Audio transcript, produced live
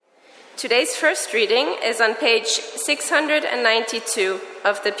Today's first reading is on page 692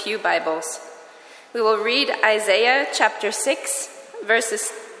 of the Pew Bibles. We will read Isaiah chapter 6,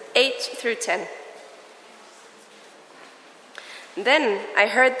 verses 8 through 10. Then I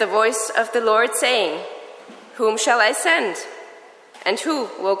heard the voice of the Lord saying, "Whom shall I send? And who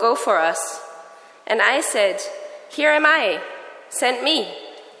will go for us?" And I said, "Here am I, send me."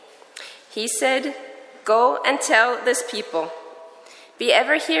 He said, "Go and tell this people, be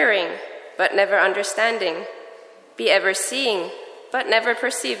ever hearing, but never understanding. Be ever seeing, but never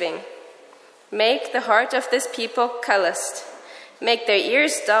perceiving. Make the heart of this people calloused. Make their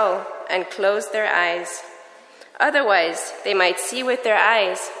ears dull and close their eyes. Otherwise, they might see with their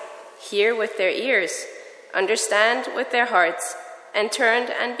eyes, hear with their ears, understand with their hearts, and turn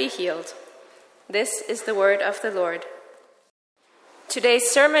and be healed." This is the word of the Lord. Today's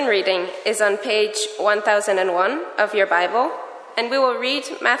sermon reading is on page 1001 of your Bible, and we will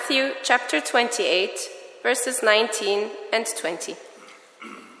read Matthew chapter 28, verses 19 and 20.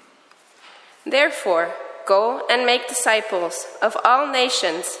 "Therefore, go and make disciples of all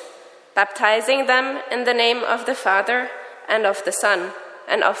nations, baptizing them in the name of the Father and of the Son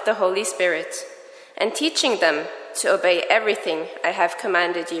and of the Holy Spirit, and teaching them to obey everything I have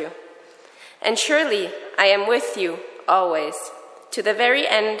commanded you. And surely I am with you always, to the very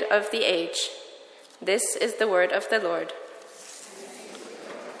end of the age." This is the word of the Lord.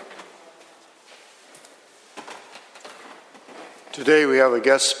 Today we have a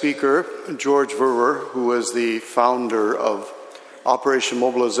guest speaker, George Verwer, who is the founder of Operation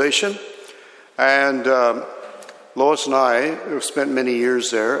Mobilization. And Lois and I have spent many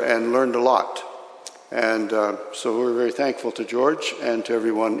years there and learned a lot. And so we're very thankful to George and to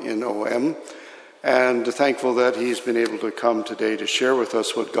everyone in OM, and thankful that he's been able to come today to share with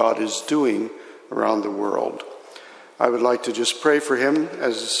us what God is doing around the world. I would like to just pray for him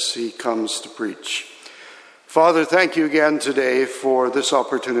as he comes to preach. Father, thank you again today for this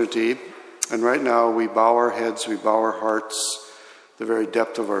opportunity. And right now we bow our heads, we bow our hearts, the very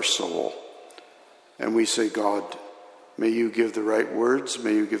depth of our soul. And we say, God, may you give the right words,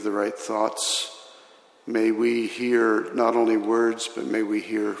 may you give the right thoughts. May we hear not only words, but may we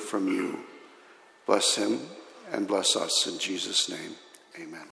hear from you. Bless him and bless us in Jesus' name.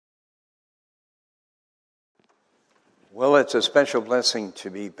 Amen. Well, it's a special blessing to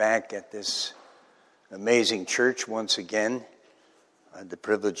be back at this amazing church once again. I had the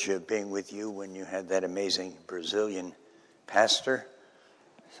privilege of being with you when you had that amazing Brazilian pastor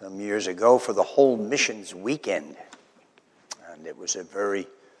some years ago for the whole missions weekend. And it was a very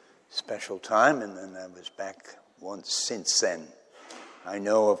special time, and then I was back once since then. I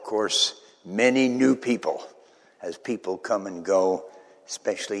know, of course, many new people as people come and go,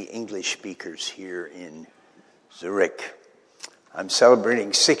 especially English speakers here in Zurich. I'm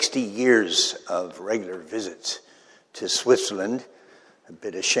celebrating 60 years of regular visits to Switzerland. A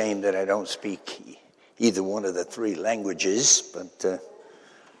bit ashamed that I don't speak either one of the three languages, but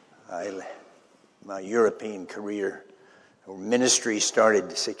my European career or ministry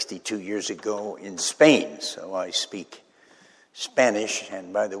started 62 years ago in Spain, so I speak Spanish.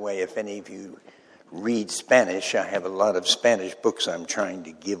 And by the way, if any of you read Spanish, I have a lot of Spanish books I'm trying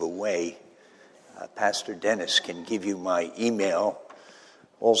to give away. Pastor Dennis can give you my email.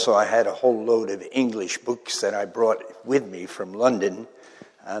 Also, I had a whole load of English books that I brought with me from London,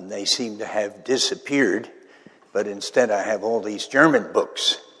 and they seem to have disappeared, but instead I have all these German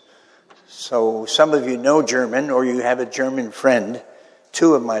books. So some of you know German, or you have a German friend.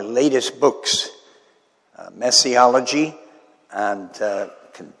 Two of my latest books, Messiology, and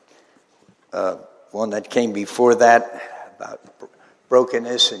one that came before that about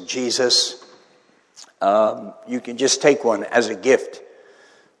brokenness and Jesus. You can just take one as a gift.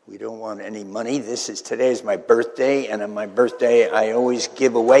 We don't want any money. Today is my birthday, and on my birthday I always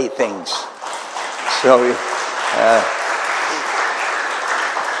give away things. So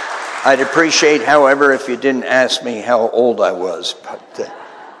I'd appreciate, however, if you didn't ask me how old I was. But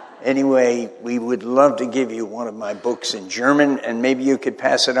anyway, we would love to give you one of my books in German, and maybe you could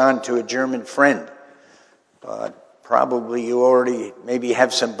pass it on to a German friend. But probably you already maybe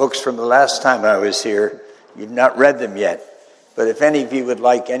have some books from the last time I was here. You've not read them yet. But if any of you would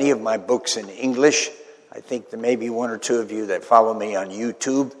like any of my books in English, I think there may be one or two of you that follow me on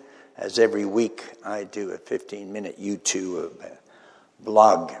YouTube, as every week I do a 15-minute YouTube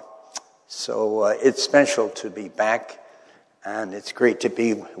blog. So it's special to be back, and it's great to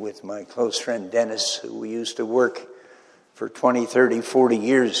be with my close friend Dennis, who we used to work for 20, 30, 40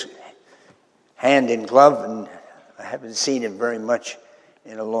 years, hand in glove, and I haven't seen him very much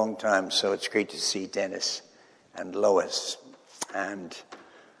in a long time, so it's great to see Dennis and Lois. And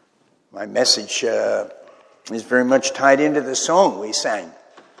My message is very much tied into the song we sang.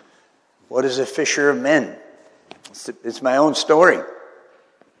 What is a fisher of men? It's my own story.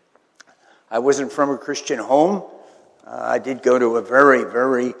 I wasn't from a Christian home. I did go to a very,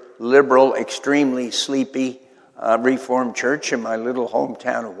 very liberal, extremely sleepy Reformed church in my little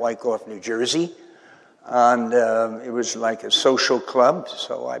hometown of Wyckoff, New Jersey. And it was like a social club,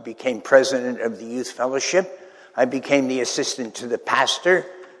 so I became president of the youth fellowship. I became the assistant to the pastor,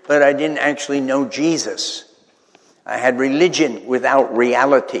 but I didn't actually know Jesus. I had religion without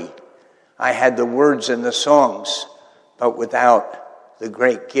reality. I had the words and the songs, but without the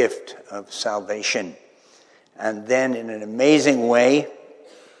great gift of salvation. And then in an amazing way,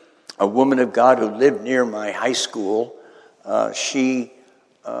 a woman of God who lived near my high school, she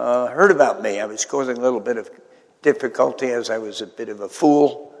heard about me. I was causing a little bit of difficulty as I was a bit of a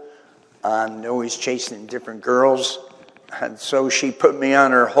fool and always chasing different girls. And so she put me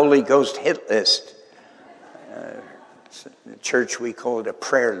on her Holy Ghost hit list. In the church, we call it a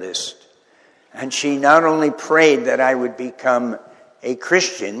prayer list. And she not only prayed that I would become a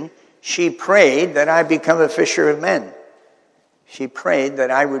Christian, she prayed that I become a fisher of men. She prayed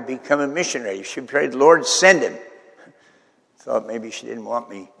that I would become a missionary. She prayed, Lord, send him. Thought maybe she didn't want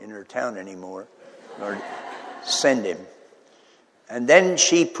me in her town anymore. Lord, send him. And then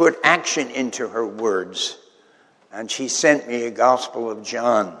she put action into her words. And she sent me a Gospel of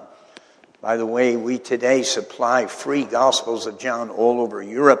John. By the way, we today supply free Gospels of John all over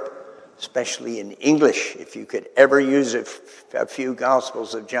Europe, especially in English. If you could ever use a few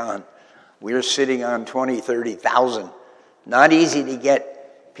Gospels of John, we're sitting on 20, 30,000. Not easy to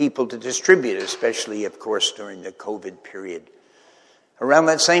get people to distribute, especially, of course, during the COVID period. Around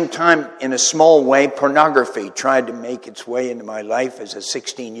that same time, in a small way, pornography tried to make its way into my life as a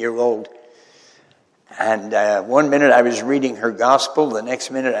 16-year-old. And one minute I was reading her gospel, the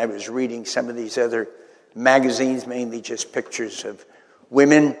next minute I was reading some of these other magazines, mainly just pictures of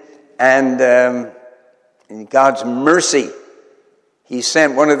women. And in God's mercy, He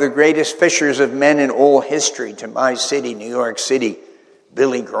sent one of the greatest fishers of men in all history to my city, New York City,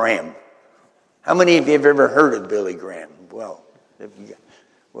 Billy Graham. How many of you have ever heard of Billy Graham? Well,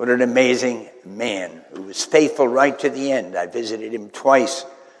 what an amazing man who was faithful right to the end. I visited him twice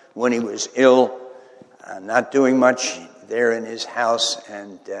when he was ill, not doing much there in his house,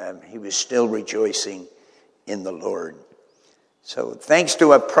 and he was still rejoicing in the Lord. So thanks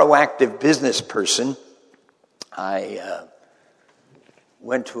to a proactive business person, I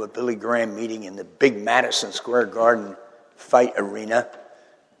went to a Billy Graham meeting in the big Madison Square Garden fight arena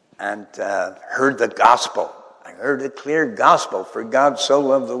and heard the gospel. I heard a clear gospel. For God so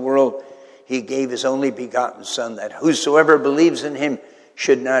loved the world, He gave His only begotten Son, that whosoever believes in Him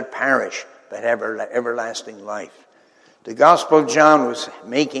should not perish, but have everlasting life. The Gospel of John was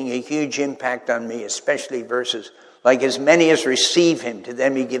making a huge impact on me, especially verses like, as many as receive Him, to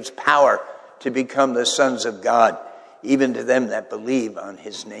them He gives power to become the sons of God, even to them that believe on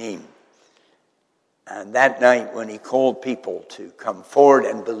His name. And that night when He called people to come forward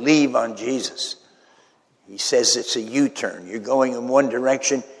and believe on Jesus, He says it's a U-turn. You're going in one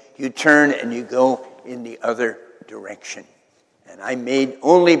direction, you turn and you go in the other direction. And I made,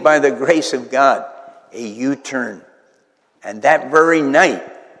 only by the grace of God, a U-turn. And that very night,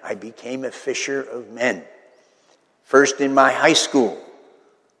 I became a fisher of men. First in my high school,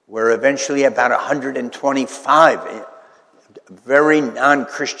 where eventually about 125, a very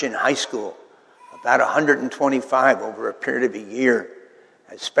non-Christian high school, about 125 over a period of a year,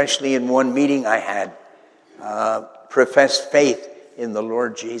 especially in one meeting I had, professed faith in the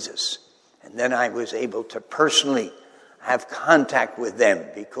Lord Jesus. And then I was able to personally have contact with them,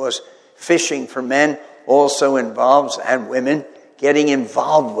 because fishing for men also involves, and women, getting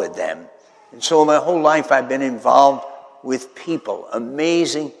involved with them. And so my whole life I've been involved with people,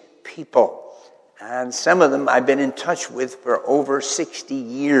 amazing people. And some of them I've been in touch with for over 60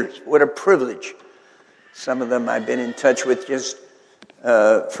 years. What a privilege. Some of them I've been in touch with just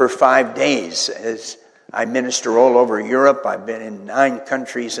for 5 days as I minister all over Europe. I've been in 9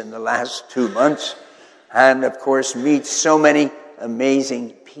 countries in the last 2 months. And, of course, meet so many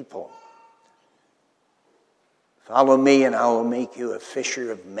amazing people. Follow me and I will make you a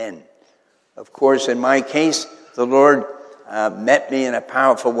fisher of men. Of course, in my case, the Lord met me in a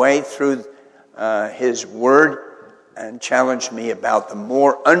powerful way through His Word and challenged me about the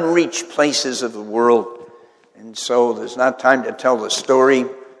more unreached places of the world. And so there's not time to tell the story,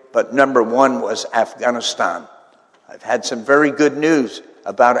 but number 1 was Afghanistan. I've had some very good news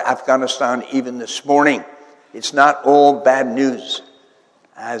about Afghanistan even this morning. It's not all bad news,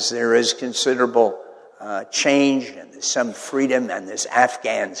 as there is considerable change, and there's some freedom, and there's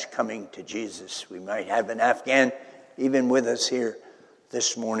Afghans coming to Jesus. We might have an Afghan even with us here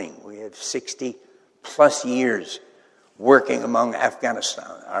this morning. We have 60 plus years working among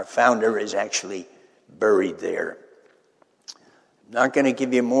Afghanistan. Our founder is actually buried there. I'm not going to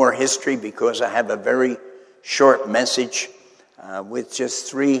give you more history because I have a very short message with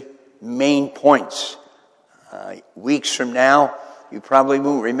just 3 main points. Weeks from now, you probably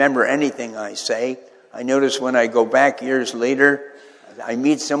won't remember anything I say. I notice when I go back years later, I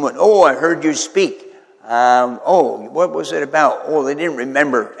meet someone, "Oh, I heard you speak." "Oh, what was it about?" "Oh, they didn't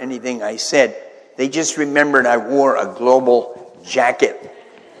remember anything I said. They just remembered I wore a global jacket."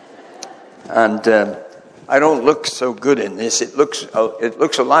 And I don't look so good in this. It looks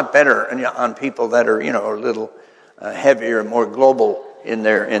a lot better on people that are, a little heavier, more global in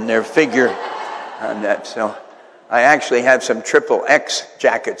their figure. And that, so I actually have some XXX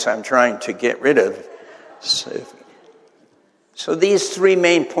jackets I'm trying to get rid of. So these 3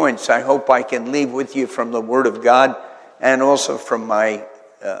 main points I hope I can leave with you from the Word of God and also from my,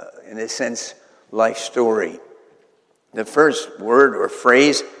 in a sense, life story. The first word or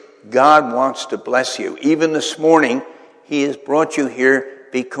phrase, God wants to bless you. Even this morning, He has brought you here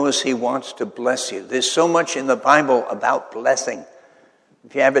because He wants to bless you. There's so much in the Bible about blessing.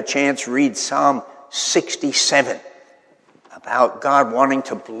 If you have a chance, read Psalm 67 about God wanting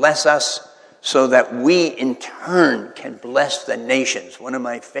to bless us so that we in turn can bless the nations. One of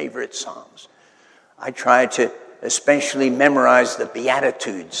my favorite Psalms. I try to especially memorize the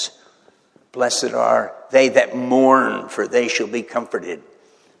Beatitudes. Blessed are they that mourn, for they shall be comforted.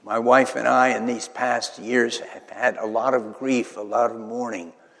 My wife and I in these past years have had a lot of grief, a lot of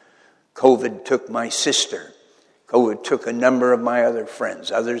mourning. COVID took my sister. COVID took a number of my other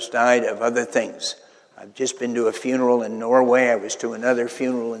friends. Others died of other things. I've just been to a funeral in Norway. I was to another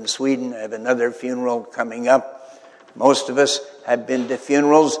funeral in Sweden. I have another funeral coming up. Most of us have been to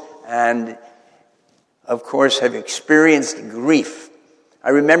funerals and, of course, have experienced grief. I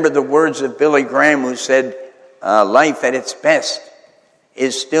remember the words of Billy Graham, who said, life at its best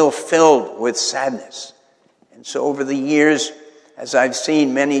is still filled with sadness. And so over the years, as I've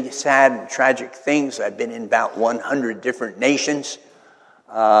seen many sad and tragic things, I've been in about 100 different nations.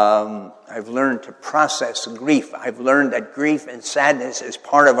 I've learned to process grief. I've learned that grief and sadness is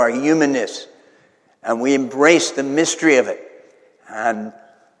part of our humanness. And we embrace the mystery of it. And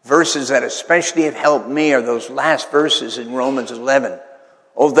verses that especially have helped me are those last verses in Romans 11.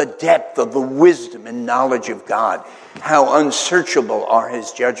 Oh, the depth of the wisdom and knowledge of God. How unsearchable are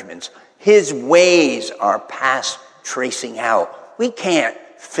His judgments. His ways are past tracing out. We can't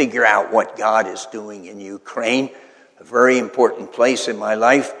figure out what God is doing in Ukraine, a very important place in my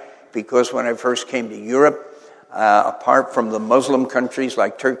life, because when I first came to Europe, apart from the Muslim countries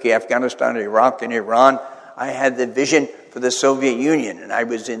like Turkey, Afghanistan, Iraq, and Iran, I had the vision for the Soviet Union. And I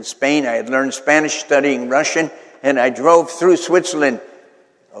was in Spain. I had learned Spanish, studying Russian, and I drove through Switzerland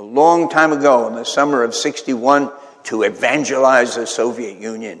a long time ago in the summer of 61 to evangelize the Soviet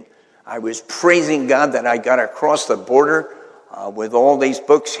Union. I was praising God that I got across the border with all these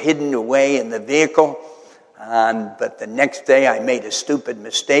books hidden away in the vehicle. But the next day I made a stupid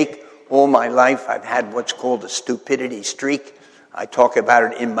mistake. All my life I've had what's called a stupidity streak. I talk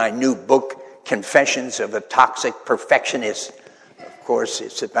about it in my new book, Confessions of a Toxic Perfectionist. Of course,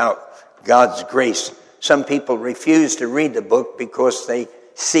 it's about God's grace. Some people refuse to read the book because they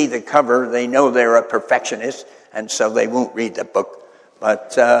see the cover, they know they're a perfectionist, and so they won't read the book.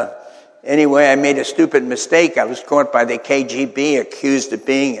 But anyway, I made a stupid mistake. I was caught by the KGB, accused of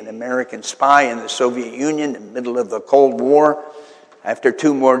being an American spy in the Soviet Union in the middle of the Cold War. After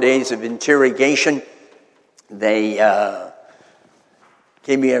 2 more days of interrogation, they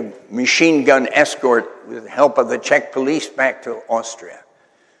gave me a machine gun escort with the help of the Czech police back to Austria.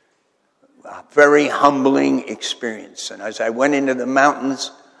 A very humbling experience. And as I went into the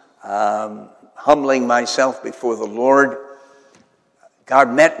mountains, humbling myself before the Lord,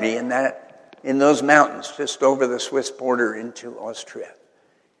 God met me in those mountains, just over the Swiss border into Austria.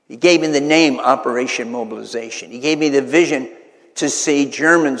 He gave me the name Operation Mobilization. He gave me the vision to see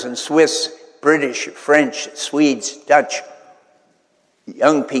Germans and Swiss, British, French, Swedes, Dutch,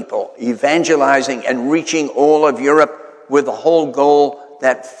 young people evangelizing and reaching all of Europe with the whole goal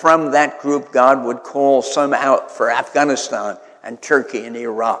that from that group God would call some out for Afghanistan and Turkey and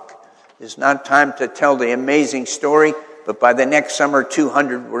Iraq. It's not time to tell the amazing story, but by the next summer,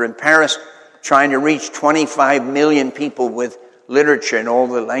 200 were in Paris, trying to reach 25 million people with literature in all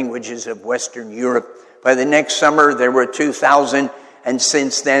the languages of Western Europe. By the next summer, there were 2,000, and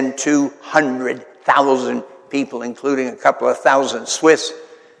since then, 200,000 people, including a couple of thousand Swiss,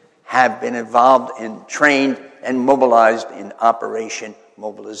 have been involved and trained and mobilized in Operation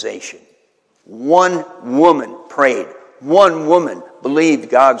Mobilization. One woman prayed. One woman believed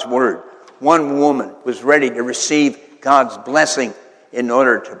God's word. One woman was ready to receive God's blessing in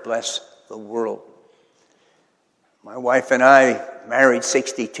order to bless the world. My wife and I, married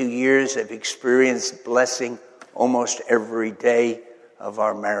 62 years, have experienced blessing almost every day of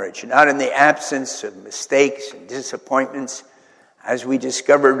our marriage. Not in the absence of mistakes and disappointments, as we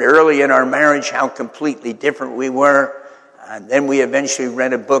discovered early in our marriage how completely different we were. And then we eventually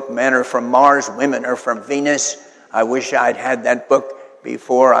read a book, Men Are From Mars, Women Are From Venus. I wish I'd had that book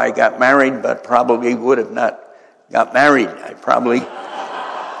before I got married, but probably would have not got married.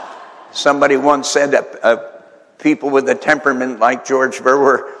 Somebody once said that people with a temperament like George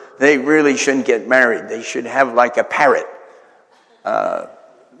Verwer, they really shouldn't get married. They should have like a parrot,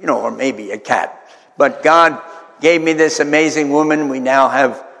 or maybe a cat. But God gave me this amazing woman. We now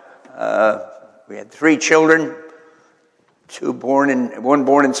have, we had 3 children, one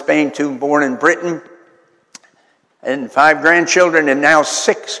born in Spain, 2 born in Britain, and 5 grandchildren, and now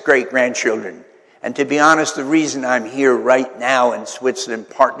 6 great-grandchildren. And to be honest, the reason I'm here right now in Switzerland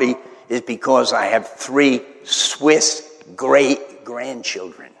partly is because I have 3 Swiss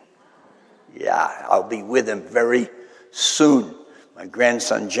great-grandchildren. Yeah, I'll be with them very soon. My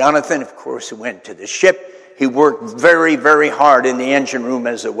grandson Jonathan, of course, who went to the ship. He worked very, very hard in the engine room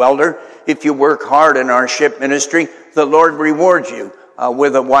as a welder. If you work hard in our ship ministry, the Lord rewards you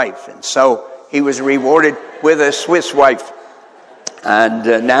with a wife. And so he was rewarded with a Swiss wife.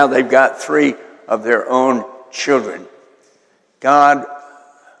 And now they've got 3 of their own children. God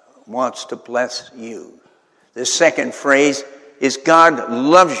wants to bless you. The second phrase is God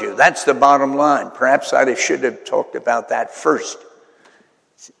loves you. That's the bottom line. Perhaps I should have talked about that first.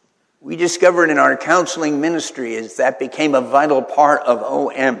 We discovered in our counseling ministry as that became a vital part of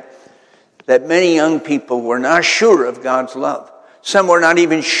OM that many young people were not sure of God's love. Some were not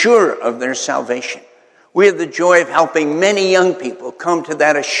even sure of their salvation. We have the joy of helping many young people come to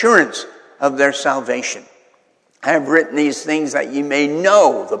that assurance of their salvation. I have written these things that you may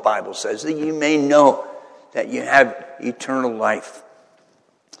know, the Bible says, that you may know that you have eternal life.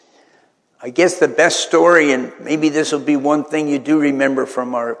 I guess the best story, and maybe this will be one thing you do remember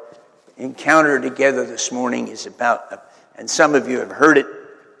from our encounter together this morning, is about, and some of you have heard it,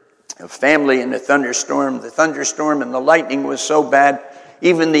 a family in a thunderstorm. The thunderstorm and the lightning was so bad,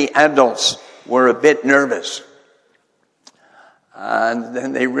 even the adults were a bit nervous. And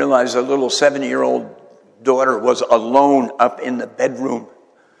then they realized a little 7-year-old daughter was alone up in the bedroom.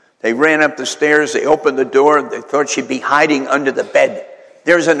 They ran up the stairs, they opened the door, they thought she'd be hiding under the bed.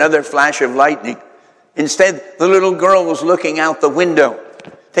 There's another flash of lightning. Instead, the little girl was looking out the window.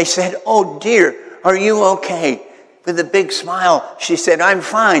 They said, "Oh dear, are you okay?" With a big smile, she said, "I'm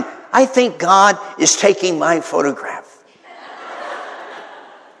fine. I think God is taking my photograph."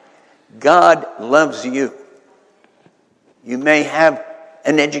 God loves you. You may have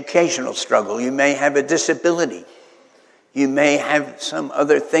an educational struggle. You may have a disability. You may have some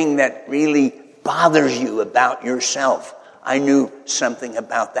other thing that really bothers you about yourself. I knew something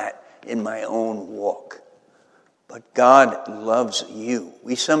about that in my own walk. But God loves you.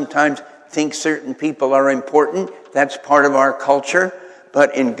 We sometimes think certain people are important. That's part of our culture.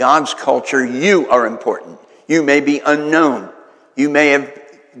 But in God's culture, you are important. You may be unknown. You may have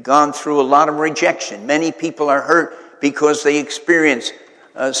gone through a lot of rejection. Many people are hurt because they experience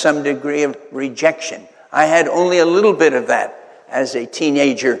some degree of rejection. I had only a little bit of that as a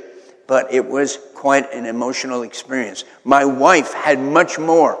teenager, but it was quite an emotional experience. My wife had much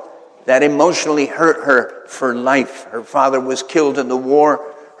more that emotionally hurt her for life. Her father was killed in the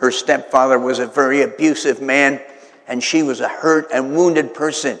war. Her stepfather was a very abusive man, and she was a hurt and wounded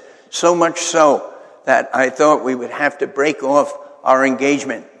person, so much so that I thought we would have to break off our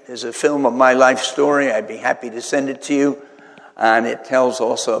engagement. There's a film of my life story. I'd be happy to send it to you. And it tells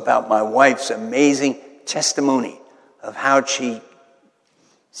also about my wife's amazing testimony of how she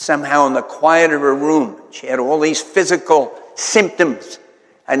somehow in the quiet of her room, she had all these physical symptoms.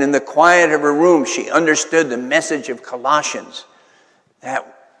 And in the quiet of her room, she understood the message of Colossians, that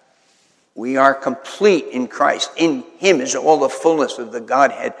we are complete in Christ. In Him is all the fullness of the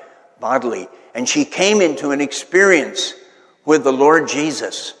Godhead bodily. And she came into an experience with the Lord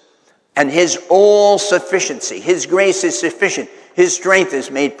Jesus and His all sufficiency. His grace is sufficient. His strength is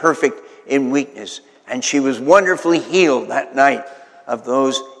made perfect in weakness. And she was wonderfully healed that night of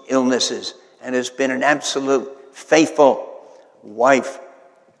those illnesses and has been an absolute faithful wife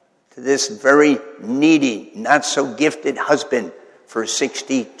to this very needy, not so gifted husband for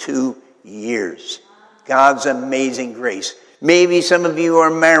 62 years. God's amazing grace. Maybe some of you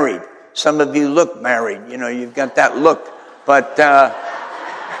are married. Some of you look married. You know, you've got that look. But,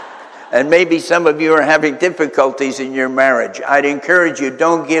 and maybe some of you are having difficulties in your marriage. I'd encourage you,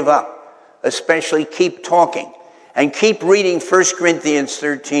 don't give up. Especially keep talking. And keep reading 1 Corinthians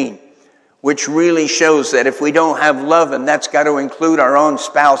 13, which really shows that if we don't have love, and that's got to include our own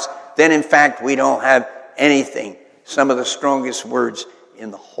spouse, then in fact we don't have anything. Some of the strongest words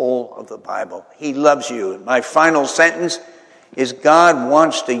in the whole of the Bible. He loves you. And my final sentence is God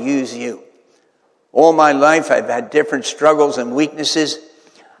wants to use you. All my life I've had different struggles and weaknesses,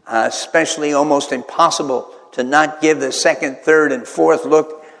 especially almost impossible to not give the second, third, and fourth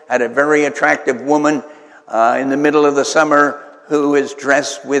look at a very attractive woman in the middle of the summer who is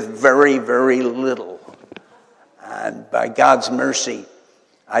dressed with very, very little. And by God's mercy,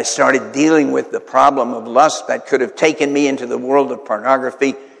 I started dealing with the problem of lust that could have taken me into the world of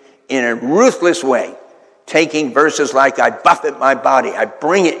pornography in a ruthless way, taking verses like, I buffet my body, I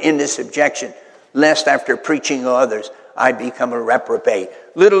bring it into subjection, lest after preaching to others, I become a reprobate.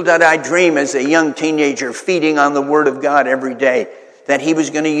 Little did I dream as a young teenager feeding on the Word of God every day that He was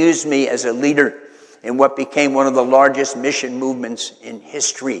going to use me as a leader in what became one of the largest mission movements in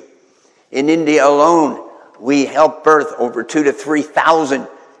history. In India alone, we helped birth over 2,000 to 3,000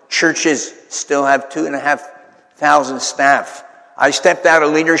 churches, still have 2,500 staff. I stepped out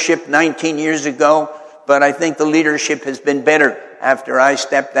of leadership 19 years ago, but I think the leadership has been better after I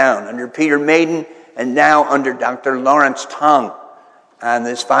stepped down under Peter Maiden and now under Dr. Lawrence Tong. And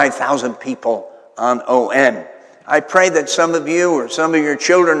there's 5,000 people on OM. I pray that some of you or some of your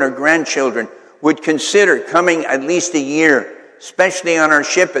children or grandchildren would consider coming at least a year, especially on our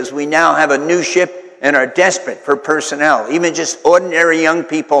ship, as we now have a new ship and are desperate for personnel, even just ordinary young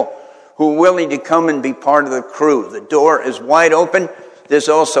people who are willing to come and be part of the crew. The door is wide open. There's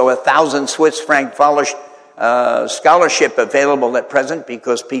also 1,000 Swiss franc scholarship available at present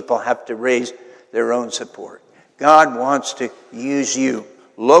because people have to raise their own support. God wants to use you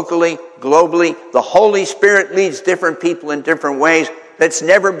locally, globally. The Holy Spirit leads different people in different ways. Let's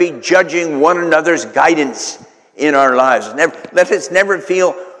never be judging one another's guidance in our lives. Let us never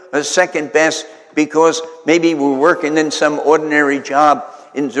feel a second best because maybe we're working in some ordinary job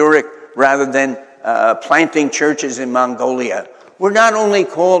in Zurich rather than planting churches in Mongolia. We're not only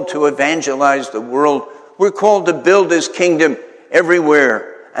called to evangelize the world, we're called to build His kingdom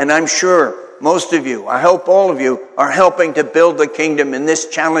everywhere. And I'm sure most of you, I hope all of you, are helping to build the kingdom in this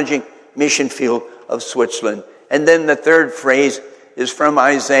challenging mission field of Switzerland. And then the third phrase is from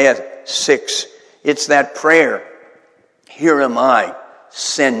Isaiah 6. It's that prayer, here am I,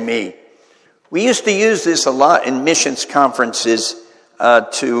 send me. We used to use this a lot in missions conferences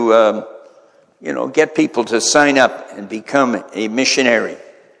to get people to sign up and become a missionary.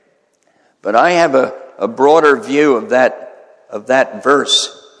 But I have a broader view of that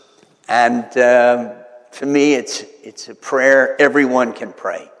verse. And to me, it's a prayer everyone can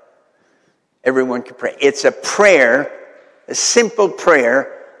pray. Everyone can pray. It's a prayer, a simple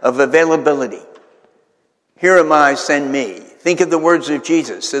prayer of availability. Here am I, send me. Think of the words of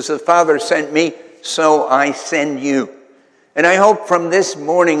Jesus. As the Father sent me, so I send you. And I hope from this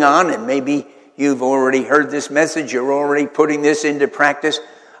morning on, and maybe you've already heard this message, you're already putting this into practice,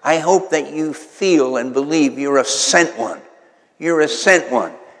 I hope that you feel and believe you're a sent one. You're a sent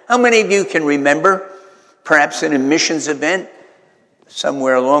one. How many of you can remember, perhaps in a missions event,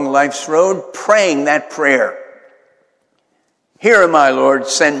 somewhere along life's road, praying that prayer? Here am I, Lord,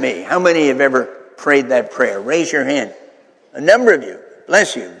 send me. How many have ever prayed that prayer? Raise your hand. A number of you.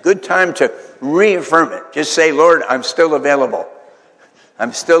 Bless you. Good time to reaffirm it. Just say, Lord, I'm still available.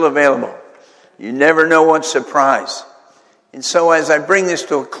 I'm still available. You never know what surprise. And so as I bring this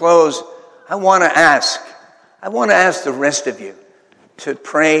to a close, I want to ask the rest of you to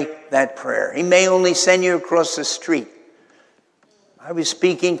pray that prayer. He may only send you across the street. I was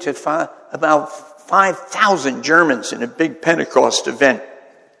speaking to about 5,000 Germans in a big Pentecost event,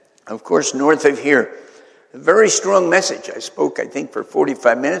 of course, north of here. A very strong message. I spoke, I think, for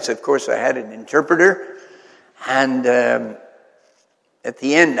 45 minutes. Of course, I had an interpreter. And at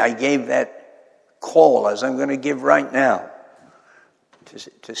the end, I gave that call, as I'm going to give right now,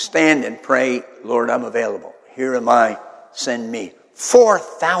 to stand and pray, Lord, I'm available. Here am I, send me.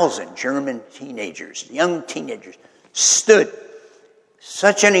 4,000 German teenagers, young teenagers, stood.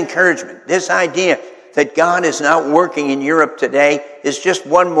 Such an encouragement. This idea that God is not working in Europe today is just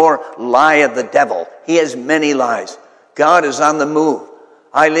one more lie of the devil. He has many lies. God is on the move.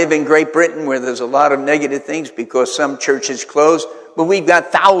 I live in Great Britain where there's a lot of negative things because some churches closed, but we've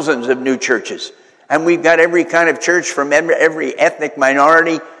got thousands of new churches. And we've got every kind of church from every ethnic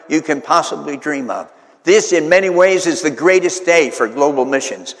minority you can possibly dream of. This, in many ways, is the greatest day for global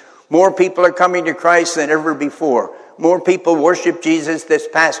missions. More people are coming to Christ than ever before. More people worship Jesus this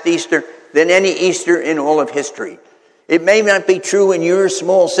past Easter than any Easter in all of history. It may not be true in your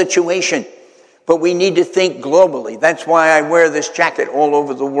small situation, but we need to think globally. That's why I wear this jacket all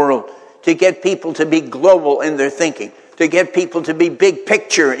over the world, to get people to be global in their thinking, to get people to be big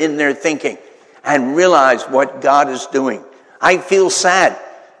picture in their thinking, and realize what God is doing. I feel sad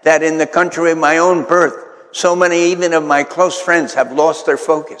that in the country of my own birth, so many even of my close friends have lost their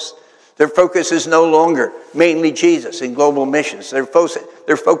focus. Their focus is no longer mainly Jesus and global missions. Their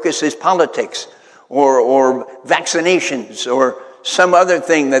focus is politics or vaccinations or some other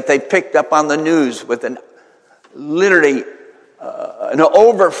thing that they picked up on the news with an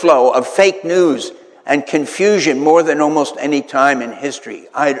overflow of fake news and confusion more than almost any time in history.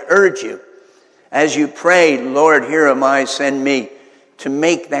 I'd urge you, as you pray, Lord, here am I, send me, to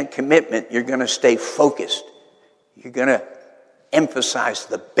make that commitment. You're going to stay focused. You're going to emphasize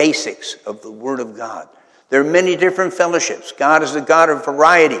the basics of the Word of God. There are many different fellowships. God is a God of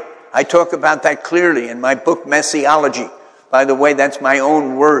variety. I talk about that clearly in my book, Messiology. By the way, that's my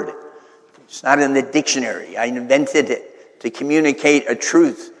own word. It's not in the dictionary. I invented it to communicate a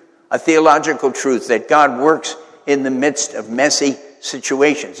truth, a theological truth, that God works in the midst of messy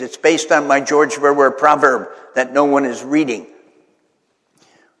situations. It's based on my George Verwer proverb that no one is reading.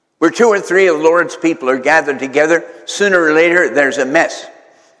 Where two or three of the Lord's people are gathered together, sooner or later there's a mess.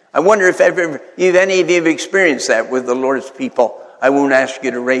 I wonder if any of you have experienced that with the Lord's people. I won't ask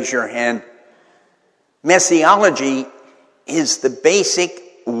you to raise your hand. Messiology is the basic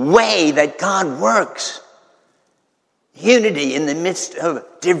way that God works. Unity in the midst of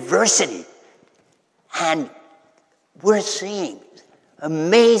diversity. And we're seeing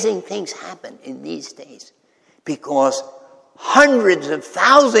amazing things happen in these days because hundreds of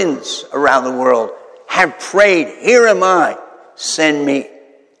thousands around the world have prayed, here am I, send me.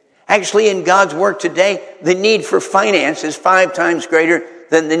 Actually, in God's work today, the need for finance is 5 times greater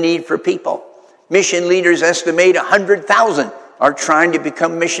than the need for people. Mission leaders estimate 100,000 are trying to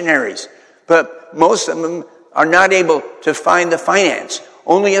become missionaries, but most of them are not able to find the finance.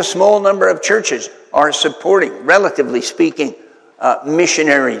 Only a small number of churches are supporting, relatively speaking,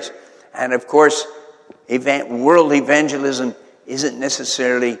 missionaries. And of course, world evangelism isn't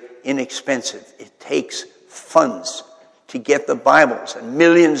necessarily inexpensive. It takes funds to get the Bibles, and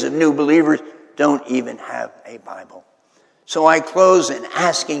millions of new believers don't even have a Bible. So I close in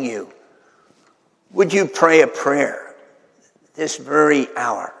asking you, would you pray a prayer this very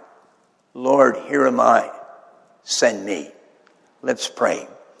hour? Lord, here am I, send me. Let's pray.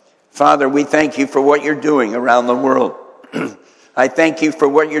 Father, we thank you for what you're doing around the world. I thank you for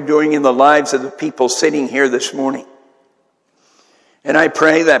what you're doing in the lives of the people sitting here this morning. And I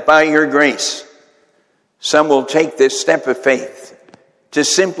pray that by your grace, some will take this step of faith to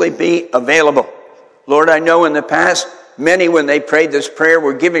simply be available. Lord, I know in the past, many when they prayed this prayer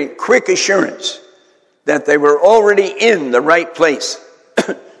were giving quick assurance that they were already in the right place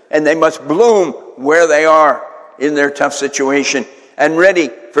and they must bloom where they are in their tough situation and ready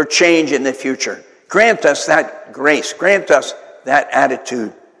for change in the future. Grant us that grace. Grant us that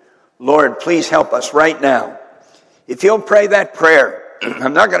attitude. Lord, please help us right now. If you'll pray that prayer,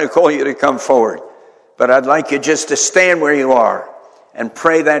 I'm not going to call you to come forward, but I'd like you just to stand where you are and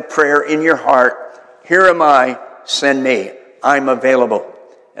pray that prayer in your heart. Here am I, send me. I'm available.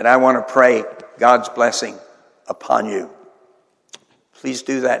 And I want to pray God's blessing upon you. Please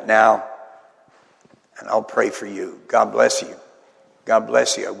do that now, and I'll pray for you. God bless you. God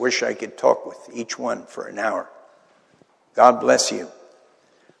bless you. I wish I could talk with each one for an hour. God bless you.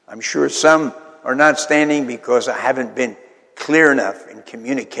 I'm sure some are not standing because I haven't been clear enough in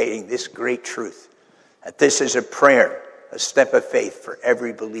communicating this great truth, that this is a prayer, a step of faith for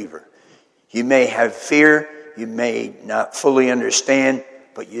every believer. You may have fear, you may not fully understand,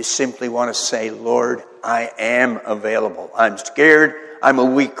 but you simply want to say, Lord, I am available. I'm scared. I'm a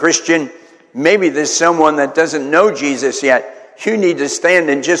weak Christian. Maybe there's someone that doesn't know Jesus yet. You need to stand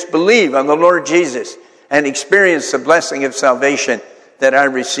and just believe on the Lord Jesus and experience the blessing of salvation that I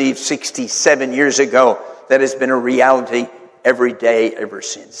received 67 years ago that has been a reality every day ever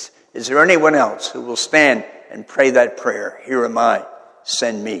since. Is there anyone else who will stand and pray that prayer? Here am I,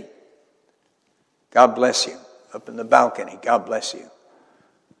 send me. God bless you. Up in the balcony, God bless you.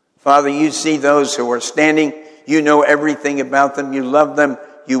 Father, you see those who are standing. You know everything about them. You love them.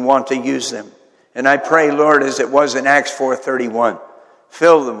 You want to use them. And I pray, Lord, as it was in Acts 4:31,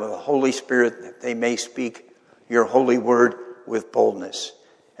 fill them with the Holy Spirit that they may speak your holy word with boldness.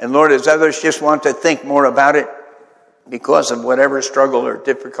 And Lord, as others just want to think more about it because of whatever struggle or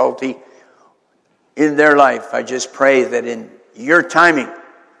difficulty in their life. I just pray that in your timing,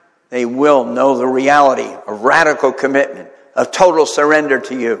 they will know the reality of radical commitment, of total surrender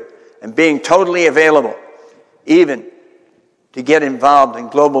to you, and being totally available, even to get involved in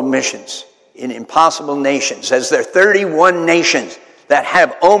global missions in impossible nations, as there are 31 nations that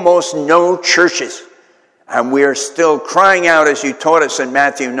have almost no churches. And we are still crying out, as you taught us in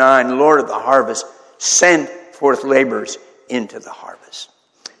Matthew 9, Lord of the harvest, send forth laborers into the harvest.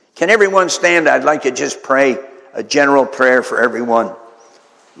 Can everyone stand? I'd like to just pray a general prayer for everyone.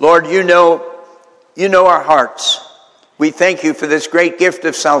 Lord, you know our hearts. We thank you for this great gift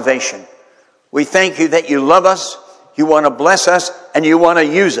of salvation. We thank you that you love us, you want to bless us, and you want to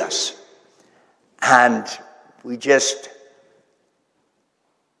use us. And we just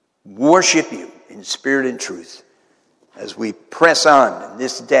worship you in spirit and truth as we press on in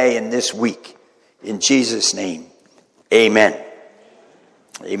this day and this week. In Jesus' name, amen.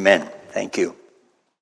 Amen. Thank you.